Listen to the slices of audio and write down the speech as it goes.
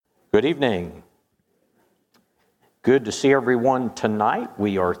Good evening. Good to see everyone tonight.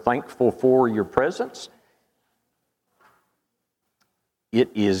 We are thankful for your presence.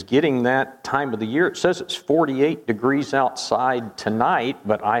 It is getting that time of the year. It says it's 48 degrees outside tonight,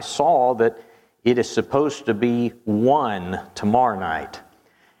 but I saw that it is supposed to be 1 tomorrow night.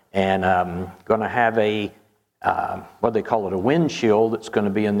 And I'm going to have a, what they call it, a wind chill that's going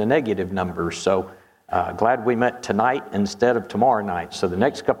to be in the negative numbers. So glad we met tonight instead of tomorrow night. So the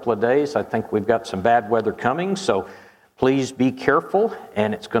next couple of days, I think we've got some bad weather coming. So please be careful.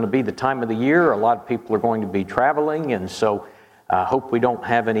 And it's going to be the time of the year. A lot of people are going to be traveling. And so I hope we don't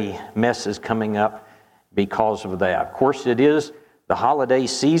have any messes coming up because of that. Of course, it is the holiday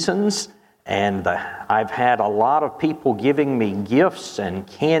seasons. And I've had a lot of people giving me gifts and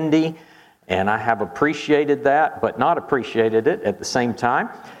candy. And I have appreciated that, but not appreciated it at the same time.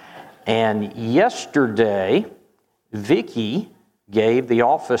 And yesterday, Vicki gave the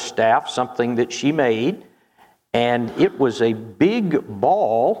office staff something that she made, and it was a big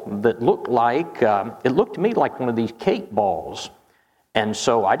ball that looked like, it looked to me like one of these cake balls. And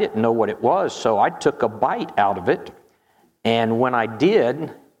so I didn't know what it was, so I took a bite out of it, and when I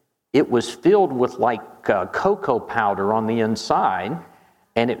did, it was filled with like cocoa powder on the inside,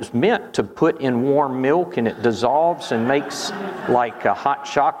 and it was meant to put in warm milk, and it dissolves and makes like a hot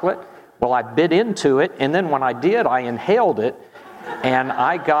chocolate. Well, I bit into it, and then when I did, I inhaled it, and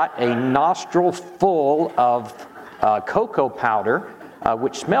I got a nostril full of cocoa powder,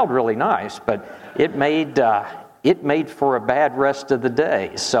 which smelled really nice, but it made for a bad rest of the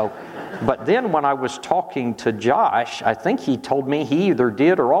day. So, but then when I was talking to Josh, I think he told me he either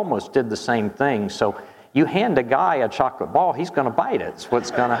did or almost did the same thing. So you hand a guy a chocolate ball, he's going to bite it. It's what's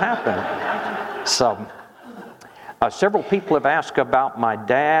going to happen. So several people have asked about my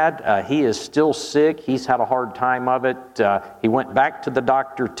dad. He is still sick. He's had a hard time of it. He went back to the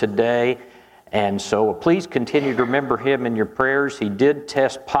doctor today. And so please continue to remember him in your prayers. He did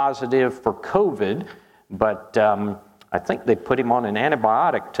test positive for COVID, but I think they put him on an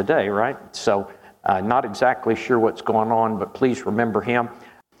antibiotic today, right? So not exactly sure what's going on, but please remember him.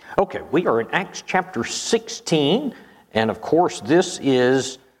 Okay, we are in Acts chapter 16, and of course this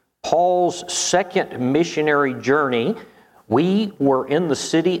is Paul's second missionary journey. We were in the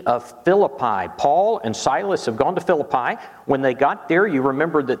city of Philippi. Paul and Silas have gone to Philippi. When they got there, you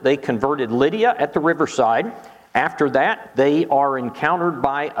remember that they converted Lydia at the riverside. After that, they are encountered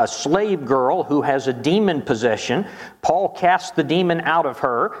by a slave girl who has a demon possession. Paul casts the demon out of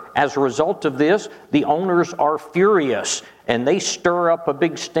her. As a result of this, the owners are furious, and they stir up a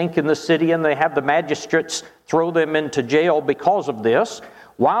big stink in the city, and they have the magistrates throw them into jail because of this.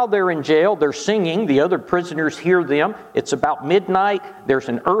 While they're in jail, they're singing. The other prisoners hear them. It's about midnight. There's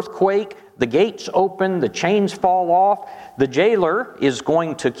an earthquake. The gates open. The chains fall off. The jailer is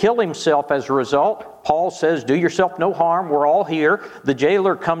going to kill himself as a result. Paul says, "Do yourself no harm. We're all here." The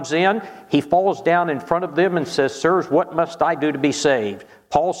jailer comes in. He falls down in front of them and says, "Sirs, what must I do to be saved?"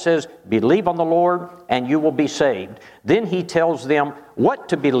 Paul says, "Believe on the Lord and you will be saved." Then he tells them what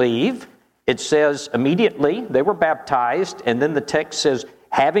to believe. It says immediately they were baptized, and then the text says,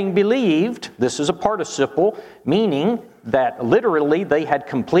 having believed. This is a participle, meaning that literally they had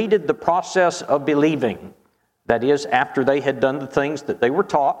completed the process of believing. That is, after they had done the things that they were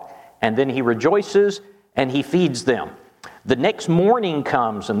taught, and then he rejoices and he feeds them. The next morning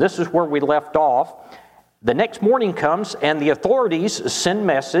comes, and this is where we left off. The next morning comes, and the authorities send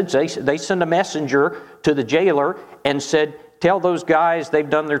message. They send a messenger to the jailer and said, "Tell those guys they've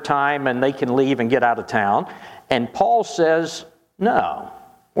done their time and they can leave and get out of town." And Paul says, "No,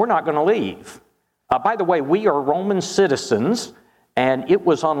 we're not going to leave. By the way, we are Roman citizens, and it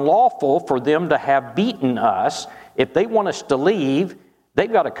was unlawful for them to have beaten us. If they want us to leave,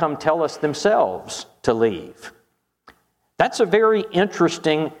 they've got to come tell us themselves to leave." That's a very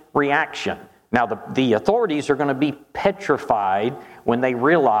interesting reaction. Now, the authorities are going to be petrified when they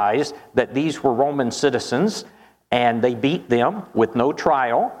realize that these were Roman citizens, and they beat them with no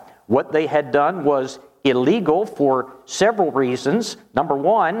trial. What they had done was illegal for several reasons. Number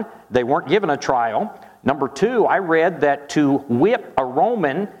one, they weren't given a trial. Number two, I read that to whip a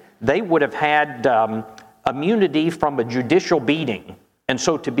Roman, they would have had immunity from a judicial beating. And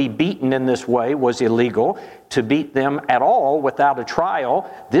so to be beaten in this way was illegal. To beat them at all without a trial,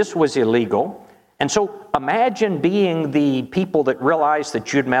 this was illegal. And so imagine being the people that realized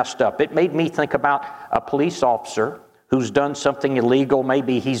that you'd messed up. It made me think about a police officer who's done something illegal.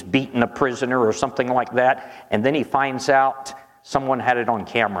 Maybe he's beaten a prisoner or something like that, and then he finds out someone had it on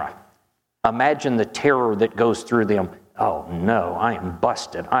camera. Imagine the terror that goes through them. Oh no, I am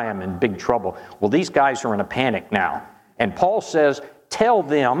busted. I am in big trouble. Well, these guys are in a panic now. And Paul says, tell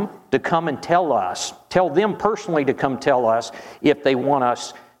them to come and tell us. Tell them personally to come tell us if they want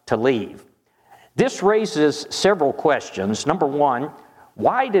us to leave. This raises several questions. Number one,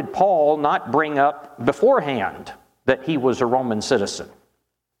 why did Paul not bring up beforehand that he was a Roman citizen?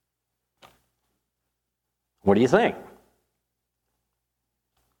 What do you think?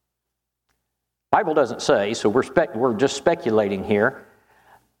 Bible doesn't say, so we're just speculating here.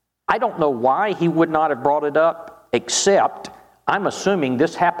 I don't know why he would not have brought it up, except I'm assuming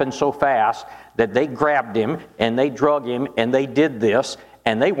this happened so fast that they grabbed him and they drug him and they did this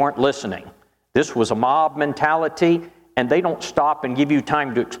and they weren't listening. This was a mob mentality, and they don't stop and give you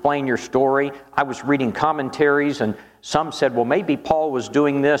time to explain your story. I was reading commentaries, and some said, well, maybe Paul was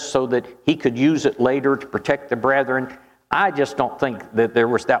doing this so that he could use it later to protect the brethren. I just don't think that there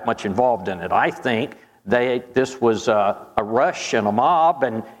was that much involved in it. I think this was a rush and a mob,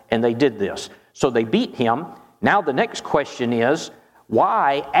 and they did this. So they beat him. Now the next question is,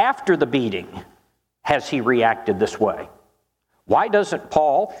 why, after the beating, has he reacted this way? Why doesn't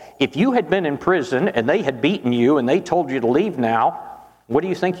Paul, if you had been in prison and they had beaten you and they told you to leave now, what do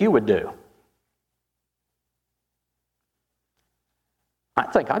you think you would do? I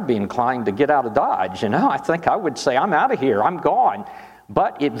think I'd be inclined to get out of Dodge, I think I would say, I'm out of here, I'm gone.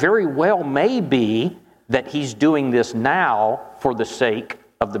 But it very well may be that he's doing this now for the sake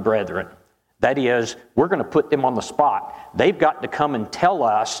of the brethren. That is, we're going to put them on the spot. They've got to come and tell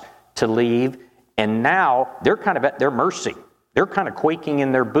us to leave, and now they're kind of at their mercy. They're kind of quaking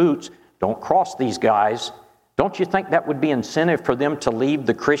in their boots. Don't cross these guys. Don't you think that would be incentive for them to leave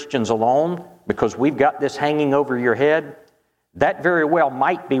the Christians alone because we've got this hanging over your head? That very well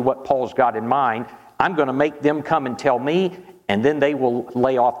might be what Paul's got in mind. I'm going to make them come and tell me, and then they will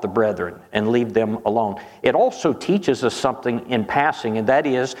lay off the brethren and leave them alone. It also teaches us something in passing, and that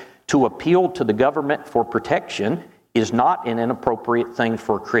is to appeal to the government for protection is not an inappropriate thing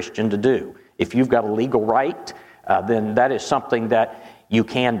for a Christian to do. If you've got a legal right, then that is something that you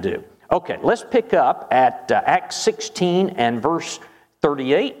can do. Okay, let's pick up at Acts 16 and verse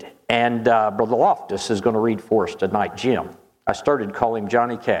 38, and Brother Loftus is going to read for us tonight, Jim. I started calling him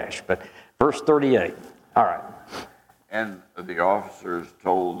Johnny Cash, but verse 38. All right. And the officers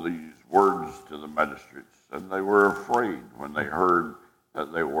told these words to the magistrates, and they were afraid when they heard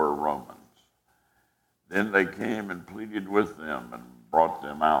that they were Romans. Then they came and pleaded with them and brought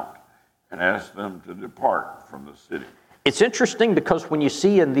them out and asked them to depart from the city. It's interesting because when you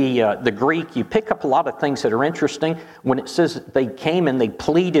see in the Greek, you pick up a lot of things that are interesting. When it says they came and they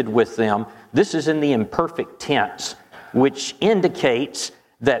pleaded with them, this is in the imperfect tense, which indicates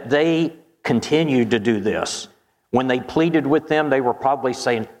that they continued to do this. When they pleaded with them, they were probably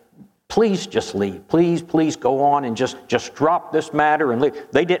saying, please just leave. Please go on and just drop this matter and leave.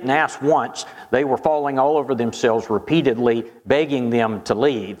 They didn't ask once. They were falling all over themselves repeatedly, begging them to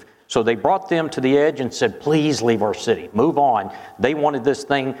leave. So they brought them to the edge and said, please leave our city. Move on. They wanted this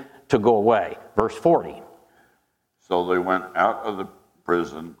thing to go away. Verse 40. So they went out of the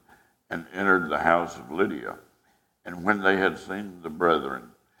prison and entered the house of Lydia. And when they had seen the brethren,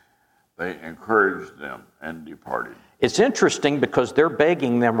 they encouraged them and departed. It's interesting because they're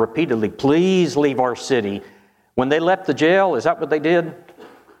begging them repeatedly, please leave our city. When they left the jail, is that what they did?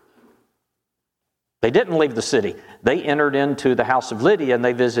 They didn't leave the city. They entered into the house of Lydia and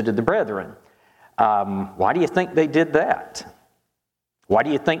they visited the brethren. Why do you think they did that? Why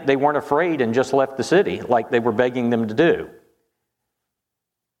do you think they weren't afraid and just left the city like they were begging them to do?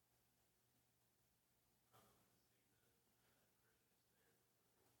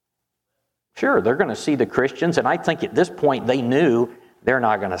 Sure, they're going to see the Christians, and I think at this point they knew they're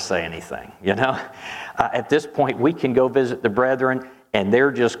not going to say anything. At this point we can go visit the brethren, and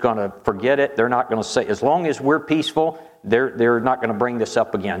they're just going to forget it. They're not going to say, as long as we're peaceful, they're not going to bring this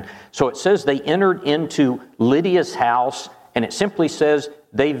up again. So it says they entered into Lydia's house, and it simply says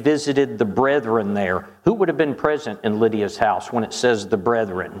they visited the brethren there. Who would have been present in Lydia's house when it says the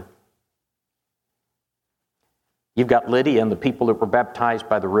brethren? You've got Lydia and the people that were baptized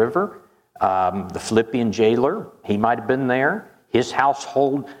by the river. The Philippian jailer, he might have been there. His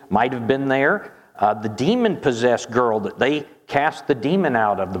household might have been there. The demon-possessed girl that they cast the demon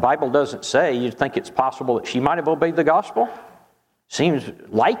out of. The Bible doesn't say. You'd think it's possible that she might have obeyed the gospel. Seems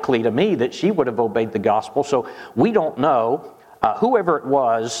likely to me that she would have obeyed the gospel. So we don't know. Whoever it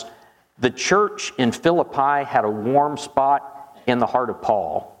was, the church in Philippi had a warm spot in the heart of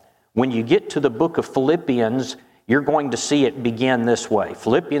Paul. When you get to the book of Philippians, you're going to see it begin this way.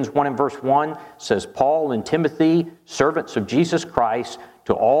 Philippians 1 and verse 1 says, Paul and Timothy, servants of Jesus Christ,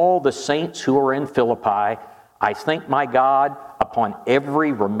 to all the saints who are in Philippi, I thank my God upon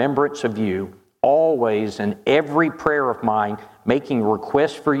every remembrance of you, always in every prayer of mine, making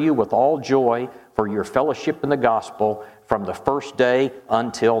requests for you with all joy for your fellowship in the gospel from the first day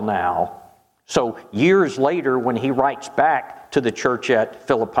until now. So years later, when he writes back to the church at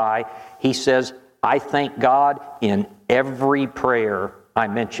Philippi, he says, I thank God in every prayer I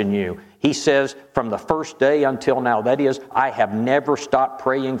mention you. He says, from the first day until now, that is, I have never stopped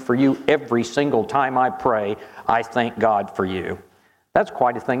praying for you. Every single time I pray, I thank God for you. That's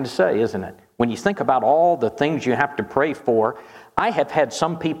quite a thing to say, isn't it? When you think about all the things you have to pray for, I have had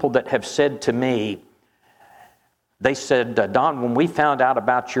some people that have said to me, they said, Don, when we found out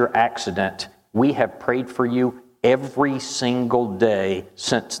about your accident, we have prayed for you every single day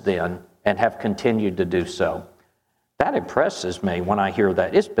since then and have continued to do so. That impresses me when I hear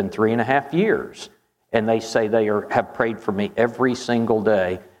that. It's been 3.5 years, and they say they have prayed for me every single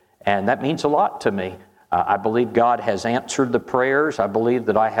day, and that means a lot to me. I believe God has answered the prayers. I believe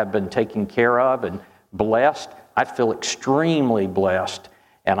that I have been taken care of and blessed. I feel extremely blessed,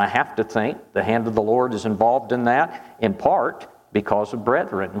 and I have to think the hand of the Lord is involved in that, in part because of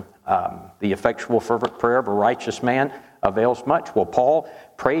brethren. The effectual fervent prayer of a righteous man avails much. Well, Paul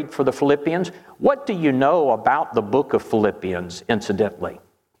prayed for the Philippians. What do you know about the book of Philippians, incidentally?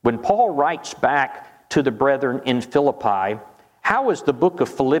 When Paul writes back to the brethren in Philippi, how is the book of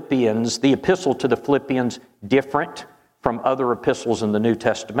Philippians, the epistle to the Philippians, different from other epistles in the New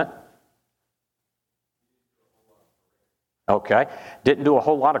Testament? Okay. Didn't do a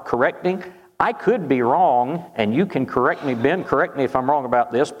whole lot of correcting. I could be wrong, and you can correct me, Ben, correct me if I'm wrong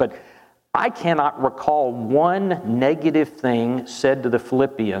about this, but I cannot recall one negative thing said to the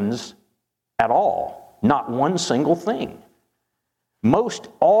Philippians at all. Not one single thing. Most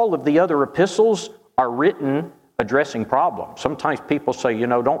all of the other epistles are written addressing problems. Sometimes people say,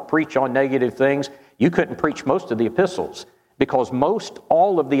 don't preach on negative things. You couldn't preach most of the epistles because most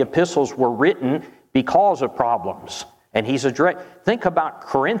all of the epistles were written because of problems. And he's addressed. Think about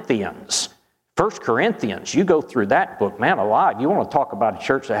Corinthians. 1 Corinthians, you go through that book, man alive, you want to talk about a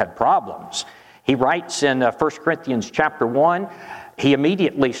church that had problems. He writes in 1 Corinthians chapter 1, he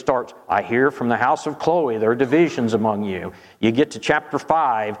immediately starts, I hear from the house of Chloe, there are divisions among you. You get to chapter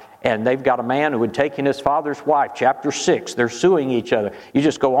 5, and they've got a man who had taken his father's wife. Chapter 6, they're suing each other. You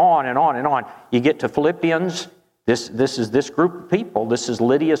just go on and on and on. You get to Philippians, this is this group of people. This is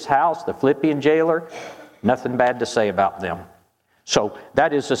Lydia's house, the Philippian jailer. Nothing bad to say about them. So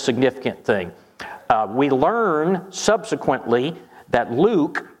that is a significant thing. We learn subsequently that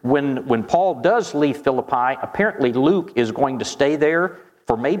Luke, when Paul does leave Philippi, apparently Luke is going to stay there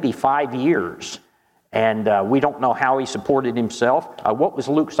for maybe 5 years. And we don't know how he supported himself. What was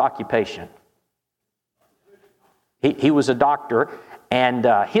Luke's occupation? He was a doctor. And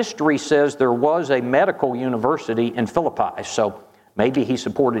history says there was a medical university in Philippi. So maybe he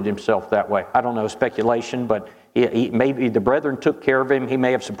supported himself that way. I don't know, speculation, but maybe the brethren took care of him. He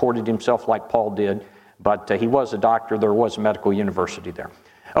may have supported himself like Paul did, but he was a doctor. There was a medical university there.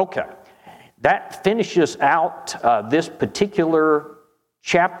 Okay, that finishes out this particular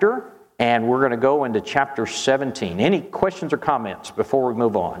chapter, and we're going to go into chapter 17. Any questions or comments before we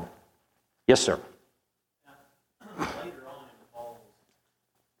move on? Yes, sir. Later on in Paul's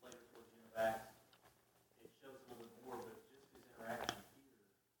later towards the end of Acts, it shows a little bit more, but just his interaction here,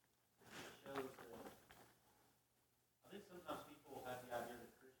 it shows that I think sometimes people have the idea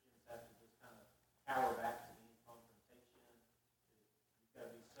that Christians have to just kind of cower back to any confrontation. You've got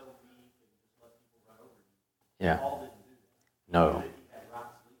to be so weak and just let people run over you. Yeah. Paul didn't do that. No. He had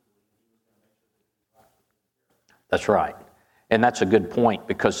rights legally, and he was going to make sure that his rights were taken care of. That's right. And that's a good point,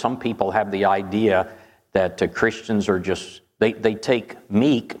 because some people have the idea that Christians are just, they take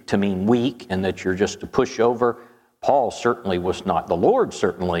meek to mean weak, and that you're just a pushover. Paul certainly was not. The Lord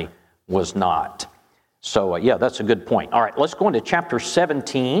certainly was not. So, that's a good point. All right, let's go into chapter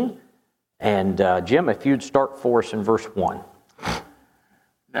 17. And Jim, if you'd start for us in verse 1.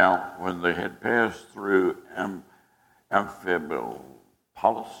 Now, when they had passed through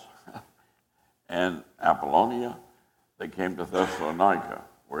Amphipolis and Apollonia, they came to Thessalonica,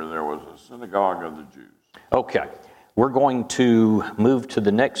 where there was a synagogue of the Jews. Okay, we're going to move to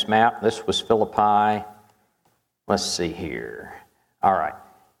the next map. This was Philippi. Let's see here. All right,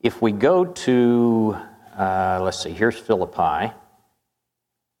 if we go to, here's Philippi.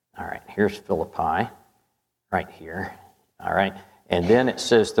 All right, here's Philippi, right here. All right, and then it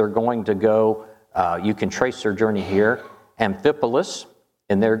says they're going to go, you can trace their journey here, Amphipolis,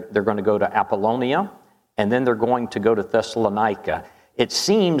 and they're going to go to Apollonia, and then they're going to go to Thessalonica. It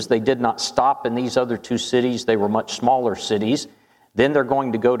seems they did not stop in these other two cities. They were much smaller cities. Then they're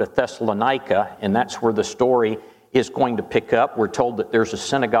going to go to Thessalonica, and that's where the story is going to pick up. We're told that there's a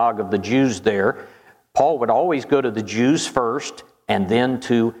synagogue of the Jews there. Paul would always go to the Jews first and then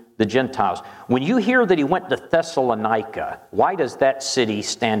to the Gentiles. When you hear that he went to Thessalonica, why does that city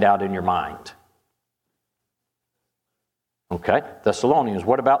stand out in your mind? Okay, Thessalonians.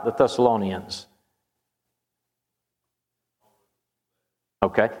 What about the Thessalonians?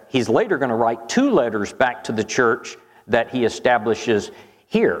 Okay, he's later going to write 2 letters back to the church that he establishes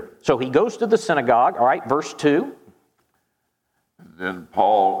here. So he goes to the synagogue, all right, verse 2. Then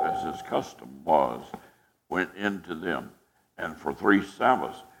Paul, as his custom was, went into them, and for 3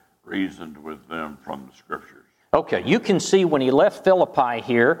 Sabbaths reasoned with them from the Scriptures. Okay, you can see when he left Philippi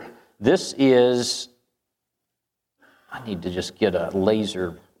here, this is, I need to just get a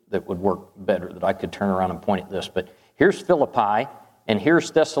laser that would work better, that I could turn around and point at this. But here's Philippi, and here's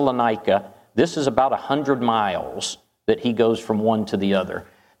Thessalonica. This is about 100 miles that he goes from one to the other.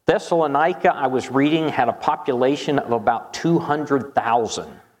 Thessalonica, I was reading, had a population of about 200,000.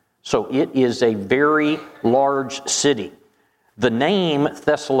 So it is a very large city. The name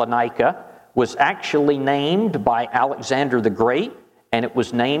Thessalonica was actually named by Alexander the Great, and it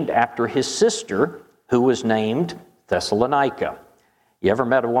was named after his sister, who was named Thessalonica. You ever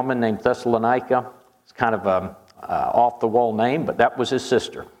met a woman named Thessalonica? It's kind of a off-the-wall name, but that was his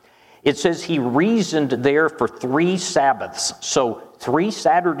sister. It says he reasoned there for 3 Sabbaths. So 3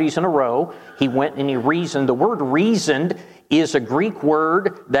 Saturdays in a row, he went and he reasoned. The word reasoned is a Greek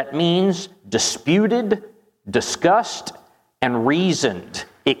word that means disputed, discussed, and reasoned.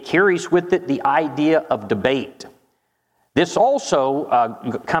 It carries with it the idea of debate. This also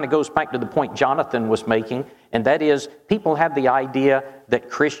kind of goes back to the point Jonathan was making, and that is people have the idea that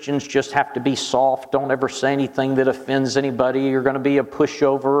Christians just have to be soft, don't ever say anything that offends anybody, you're going to be a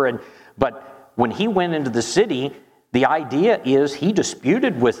pushover. But when he went into the city, the idea is he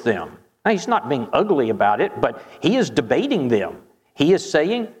disputed with them. Now, he's not being ugly about it, but he is debating them. He is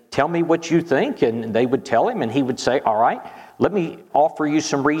saying, tell me what you think, and they would tell him, and he would say, all right, let me offer you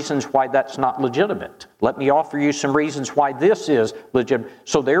some reasons why that's not legitimate. Let me offer you some reasons why this is legitimate.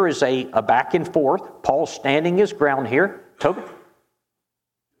 So there is a back and forth. Paul's standing his ground here. Toby?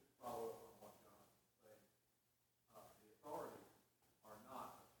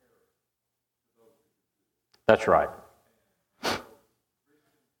 That's right.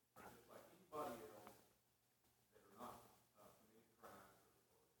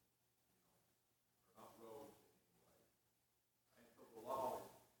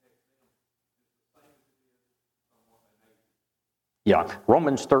 Yeah,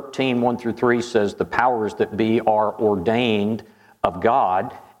 Romans 13, 1 through 3 says the powers that be are ordained of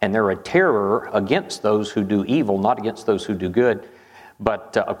God, and they're a terror against those who do evil, not against those who do good.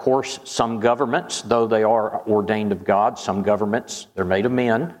 But of course, some governments, though they are ordained of God, some governments, they're made of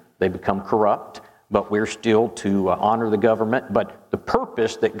men, they become corrupt, but we're still to honor the government. But the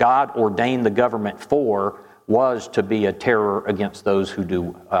purpose that God ordained the government for was to be a terror against those who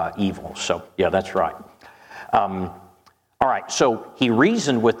do evil. So, yeah, that's right. All right, so he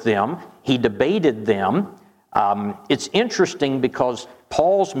reasoned with them, he debated them. It's interesting because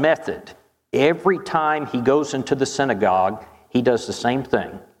Paul's method, every time he goes into the synagogue, he does the same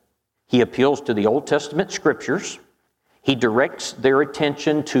thing. He appeals to the Old Testament scriptures. He directs their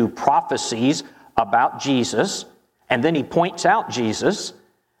attention to prophecies about Jesus, and then he points out Jesus,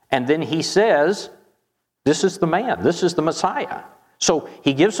 and then he says, this is the man, this is the Messiah. So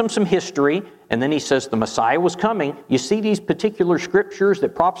he gives them some history, and then he says the Messiah was coming. You see these particular scriptures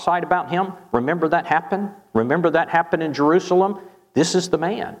that prophesied about him? Remember that happened? Remember that happened in Jerusalem? This is the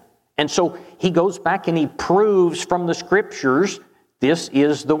man. And so he goes back and he proves from the scriptures, this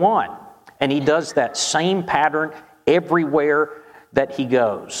is the one. And he does that same pattern everywhere that he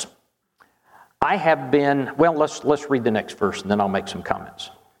goes. I have been, well, let's read the next verse and then I'll make some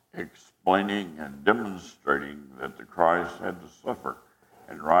comments. Explaining and demonstrating that the Christ had to suffer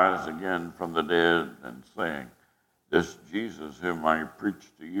and rise again from the dead, and saying, this Jesus whom I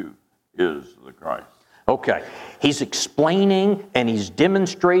preach to you is the Christ. Okay, he's explaining and he's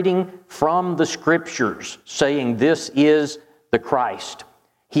demonstrating from the scriptures, saying this is the Christ.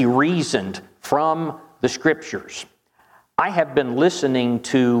 He reasoned from the scriptures. I have been listening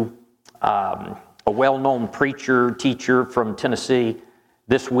to a well-known preacher, teacher from Tennessee.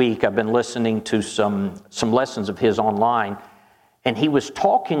 This week I've been listening to some lessons of his online, and he was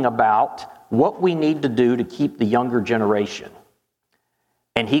talking about what we need to do to keep the younger generation.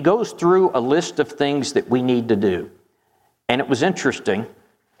 And he goes through a list of things that we need to do. And it was interesting.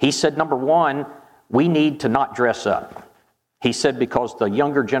 He said, number one, we need to not dress up. He said, because the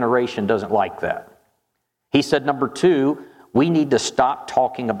younger generation doesn't like that. He said, number two, we need to stop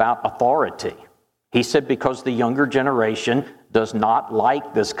talking about authority. He said because the younger generation does not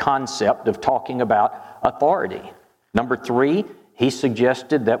like this concept of talking about authority. Number 3, he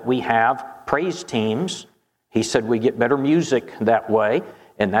suggested that we have praise teams. He said we get better music that way,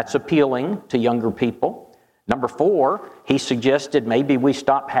 and that's appealing to younger people. Number 4, he suggested maybe we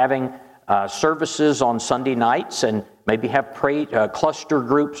stop having services on Sunday nights and maybe have cluster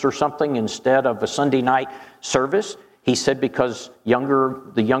groups or something instead of a Sunday night service. He said because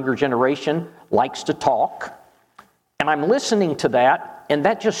the younger generation likes to talk. And I'm listening to that, and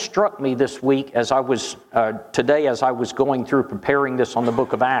that just struck me this week today as I was going through preparing this on the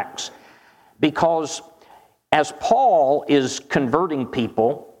book of Acts. Because as Paul is converting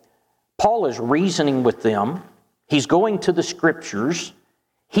people, Paul is reasoning with them. He's going to the scriptures.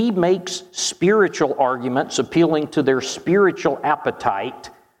 He makes spiritual arguments appealing to their spiritual appetite,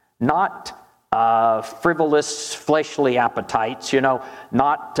 not frivolous fleshly appetites,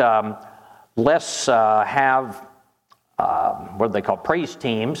 not let's have what do they call praise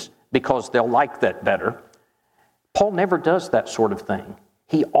teams because they'll like that better. Paul never does that sort of thing.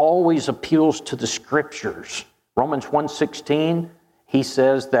 He always appeals to the scriptures. Romans 1:16, he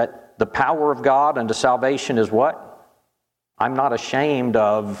says that the power of God unto salvation is what? I'm not ashamed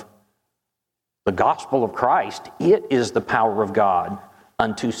of the gospel of Christ. It is the power of God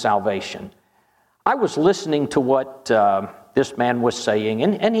unto salvation. I was listening to what this man was saying,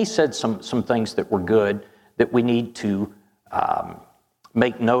 and he said some things that were good that we need to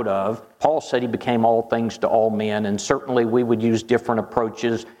make note of. Paul said he became all things to all men, and certainly we would use different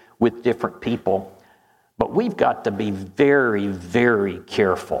approaches with different people. But we've got to be very, very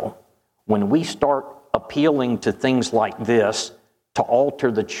careful when we start appealing to things like this to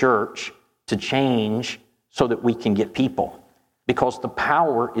alter the church, to change so that we can get people. Because the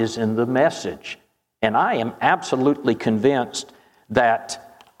power is in the message. And I am absolutely convinced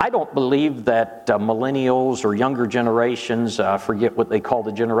that I don't believe that millennials or younger generations, I forget what they call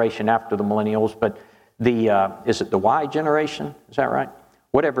the generation after the millennials, but is it the Y generation? Is that right?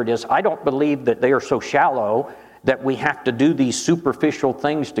 Whatever it is, I don't believe that they are so shallow that we have to do these superficial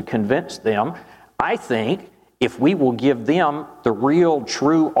things to convince them. I think if we will give them the real,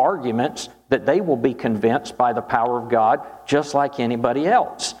 true arguments, that they will be convinced by the power of God just like anybody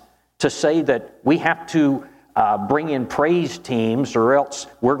else. To say that we have to bring in praise teams or else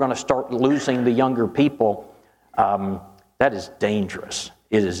we're going to start losing the younger people, that is dangerous.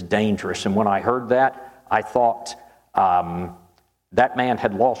 It is dangerous. And when I heard that, I thought that man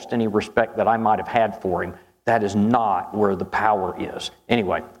had lost any respect that I might have had for him. That is not where the power is.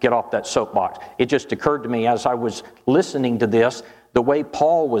 Anyway, get off that soapbox. It just occurred to me as I was listening to this, the way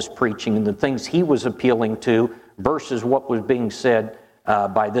Paul was preaching and the things he was appealing to versus what was being said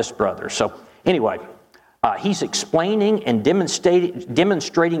by this brother. So anyway, he's explaining and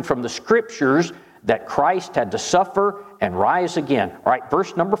demonstrating from the scriptures that Christ had to suffer and rise again. All right,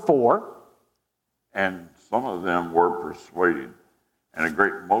 verse number 4. And some of them were persuaded, and a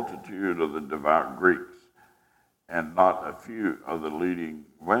great multitude of the devout Greeks, and not a few of the leading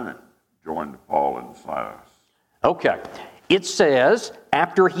women joined Paul and Silas. Okay. It says,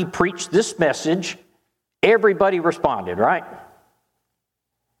 after he preached this message, everybody responded, right?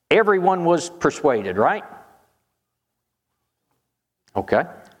 Everyone was persuaded, right? Okay.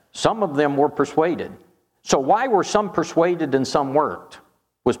 Some of them were persuaded. So why were some persuaded and some weren't?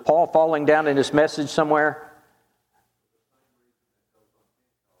 Was Paul falling down in his message somewhere?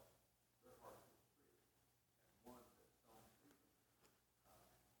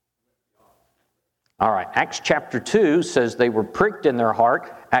 All right, Acts chapter 2 says they were pricked in their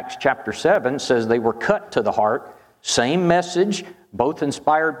heart. Acts chapter 7 says they were cut to the heart. Same message, both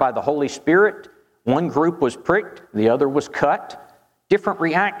inspired by the Holy Spirit. One group was pricked, the other was cut. Different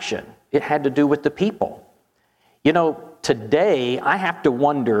reaction. It had to do with the people. You know, today I have to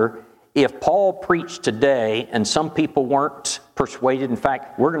wonder if Paul preached today and some people weren't persuaded. In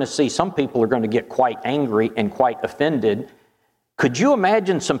fact, we're going to see some people are going to get quite angry and quite offended. Could you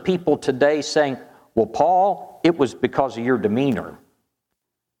imagine some people today saying, well, Paul, it was because of your demeanor?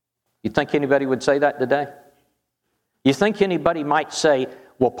 You think anybody would say that today? You think anybody might say,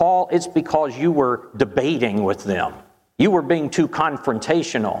 well, Paul, it's because you were debating with them. You were being too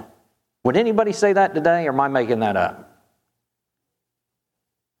confrontational. Would anybody say that today, or am I making that up?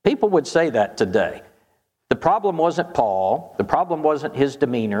 People would say that today. The problem wasn't Paul. The problem wasn't his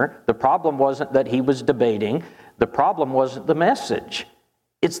demeanor. The problem wasn't that he was debating. The problem wasn't the message.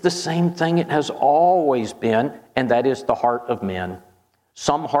 It's the same thing it has always been, and that is the heart of men.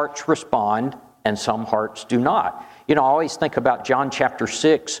 Some hearts respond, and some hearts do not. You know, I always think about John chapter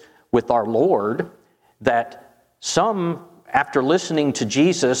 6 with our Lord, that some, after listening to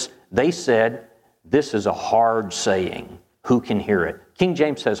Jesus, they said, this is a hard saying. Who can hear it? King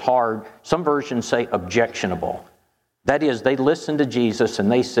James says hard. Some versions say objectionable. That is, they listened to Jesus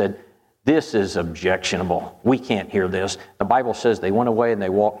and they said, this is objectionable. We can't hear this. The Bible says they went away and they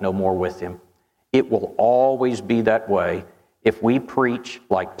walked no more with him. It will always be that way. If we preach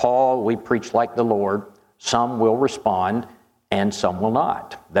like Paul, we preach like the Lord, some will respond and some will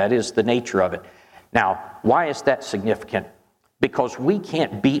not. That is the nature of it. Now, why is that significant? Because we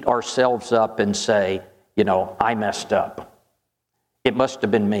can't beat ourselves up and say, I messed up. It must have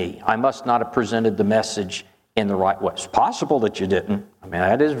been me. I must not have presented the message in the right way. It's possible that you didn't.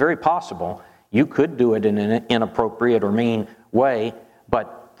 That is very possible. You could do it in an inappropriate or mean way,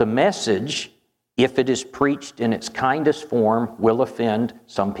 but the message, if it is preached in its kindest form, will offend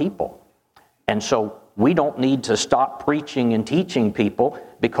some people. And so we don't need to stop preaching and teaching people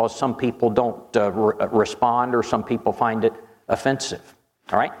because some people don't respond or some people find it offensive.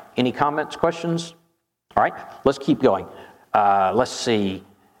 All right? Any comments, questions? All right, let's keep going. Let's see.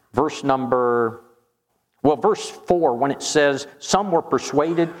 Verse 4, when it says, some were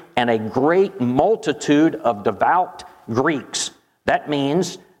persuaded and a great multitude of devout Greeks. That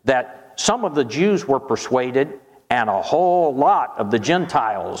means that some of the Jews were persuaded and a whole lot of the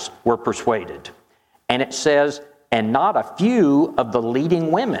Gentiles were persuaded. And it says, and not a few of the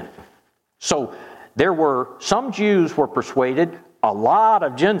leading women. So there were some Jews were persuaded, a lot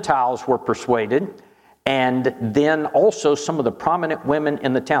of Gentiles were persuaded, and then also some of the prominent women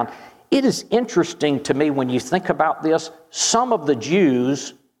in the town. It is interesting to me when you think about this, some of the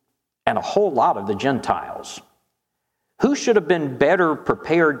Jews and a whole lot of the Gentiles. Who should have been better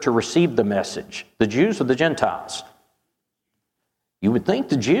prepared to receive the message, the Jews or the Gentiles? You would think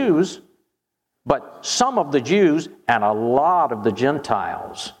the Jews, but some of the Jews and a lot of the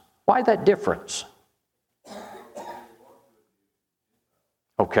Gentiles. Why that difference?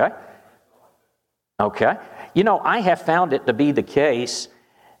 Okay. I have found it to be the case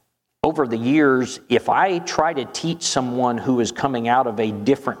over the years, if I try to teach someone who is coming out of a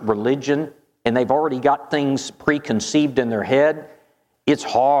different religion and they've already got things preconceived in their head, it's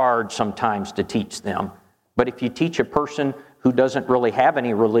hard sometimes to teach them. But if you teach a person who doesn't really have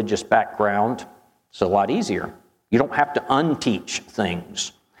any religious background, it's a lot easier. You don't have to unteach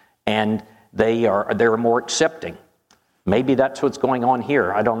things, and they're more accepting. Maybe that's what's going on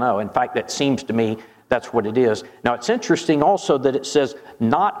here. I don't know. In fact, that seems to me that's what it is. Now, it's interesting also that it says,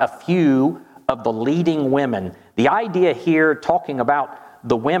 not a few of the leading women. The idea here, talking about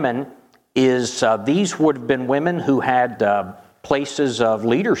the women, is these would have been women who had places of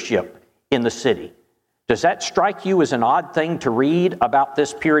leadership in the city. Does that strike you as an odd thing to read about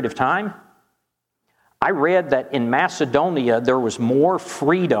this period of time? I read that in Macedonia, there was more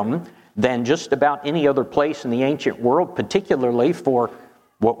freedom than just about any other place in the ancient world, particularly for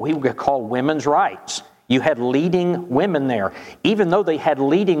what we would call women's rights. You had leading women there. Even though they had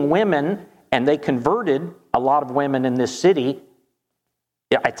leading women and they converted a lot of women in this city,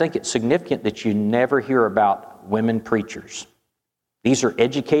 I think it's significant that you never hear about women preachers. These are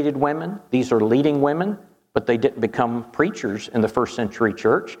educated women. These are leading women, but they didn't become preachers in the first century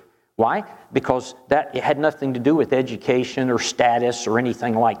church. Why? Because it had nothing to do with education or status or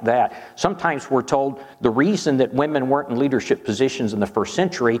anything like that. Sometimes we're told the reason that women weren't in leadership positions in the first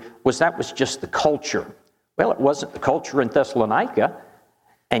century was that was just the culture. Well, it wasn't the culture in Thessalonica,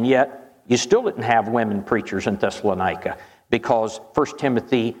 and yet you still didn't have women preachers in Thessalonica because 1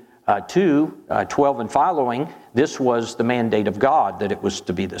 Timothy 2:12 and following, this was the mandate of God that it was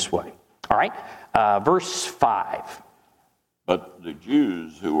to be this way. All right, verse 5. But the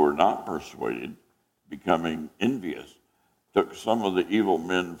Jews who were not persuaded, becoming envious, took some of the evil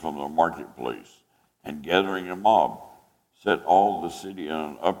men from the marketplace, and gathering a mob, set all the city in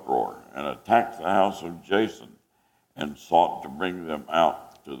an uproar, and attacked the house of Jason, and sought to bring them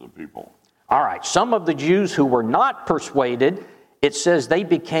out to the people. All right, some of the Jews who were not persuaded, it says they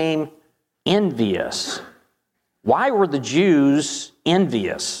became envious. Why were the Jews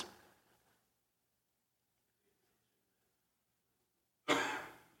envious?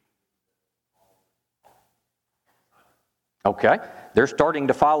 Okay, they're starting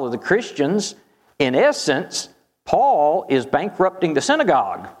to follow the Christians. In essence, Paul is bankrupting the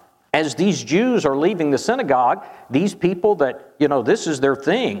synagogue. As these Jews are leaving the synagogue, these people that, this is their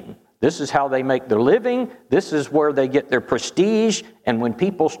thing. This is how they make their living. This is where they get their prestige. And when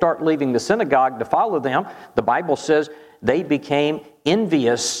people start leaving the synagogue to follow them, the Bible says they became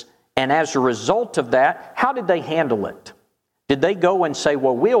envious. And as a result of that, how did they handle it? Did they go and say,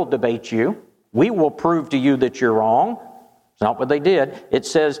 well, we'll debate you. We will prove to you that you're wrong. It's not what they did. It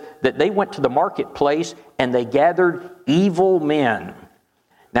says that they went to the marketplace and they gathered evil men.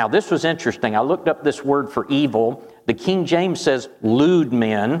 Now, this was interesting. I looked up this word for evil. The King James says lewd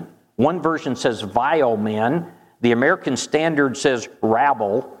men. One version says vile men. The American Standard says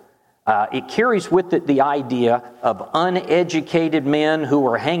rabble. It carries with it the idea of uneducated men who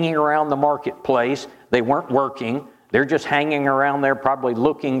were hanging around the marketplace. They weren't working. They're just hanging around there, probably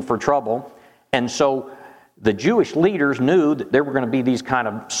looking for trouble. And so the Jewish leaders knew that there were going to be these kind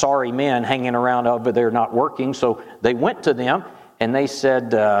of sorry men hanging around over there not working. So they went to them and they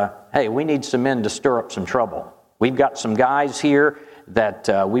said, hey, we need some men to stir up some trouble. We've got some guys here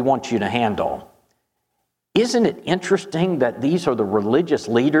that we want you to handle. Isn't it interesting that these are the religious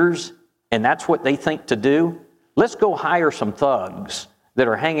leaders and that's what they think to do? Let's go hire some thugs that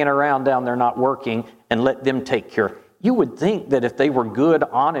are hanging around down there not working and let them take care. You would think that if they were good,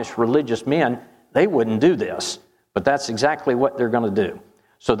 honest, religious men, they wouldn't do this. But that's exactly what they're going to do.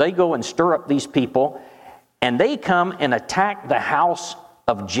 So they go and stir up these people, and they come and attack the house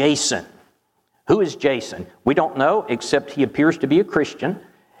of Jason. Who is Jason? We don't know, except he appears to be a Christian.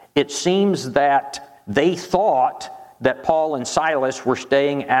 It seems that they thought that Paul and Silas were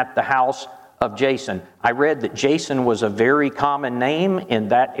staying at the house of Jason. I read that Jason was a very common name in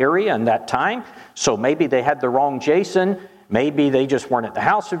that area and that time, so maybe they had the wrong Jason. Maybe they just weren't at the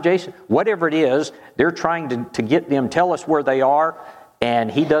house of Jason. Whatever it is, they're trying to get them, tell us where they are, and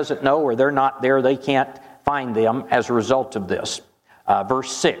he doesn't know, or they're not there. They can't find them as a result of this.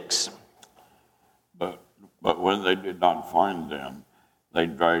 Verse 6. But when they did not find them, they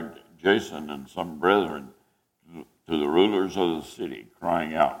dragged Jason and some brethren to the rulers of the city,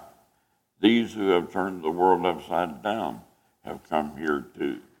 crying out, "These who have turned the world upside down have come here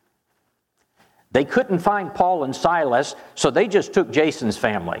too." They couldn't find Paul and Silas, so they just took Jason's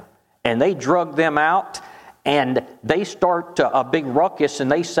family and they drug them out, and they start a big ruckus,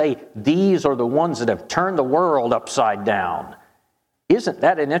 and they say, "These are the ones that have turned the world upside down." Isn't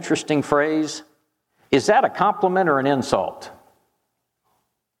that an interesting phrase? Is that a compliment or an insult?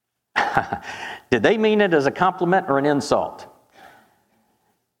 Did they mean it as a compliment or an insult?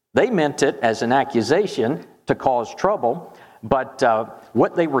 They meant it as an accusation to cause trouble, but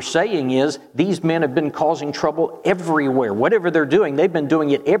what they were saying is these men have been causing trouble everywhere. Whatever they're doing, they've been doing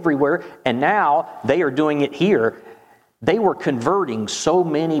it everywhere, and now they are doing it here. They were converting so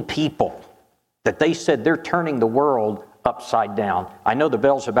many people that they said they're turning the world upside down. I know the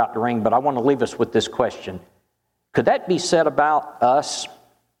bell's about to ring, but I want to leave us with this question. Could that be said about us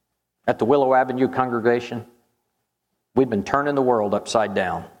at the Willow Avenue congregation? We've been turning the world upside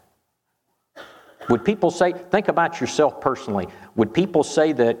down. Would people say, think about yourself personally, would people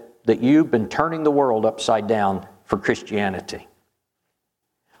say that you've been turning the world upside down for Christianity?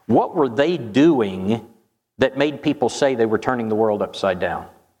 What were they doing that made people say they were turning the world upside down?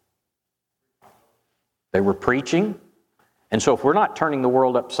 They were preaching. And so if we're not turning the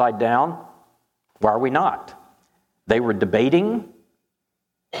world upside down, why are we not? They were debating,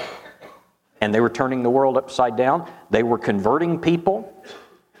 and they were turning the world upside down. They were converting people.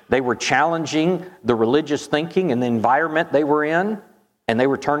 They were challenging the religious thinking and the environment they were in, and they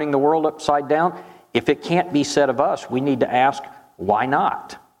were turning the world upside down. If it can't be said of us, we need to ask, why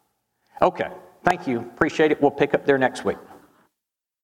not? Okay, thank you. Appreciate it. We'll pick up there next week.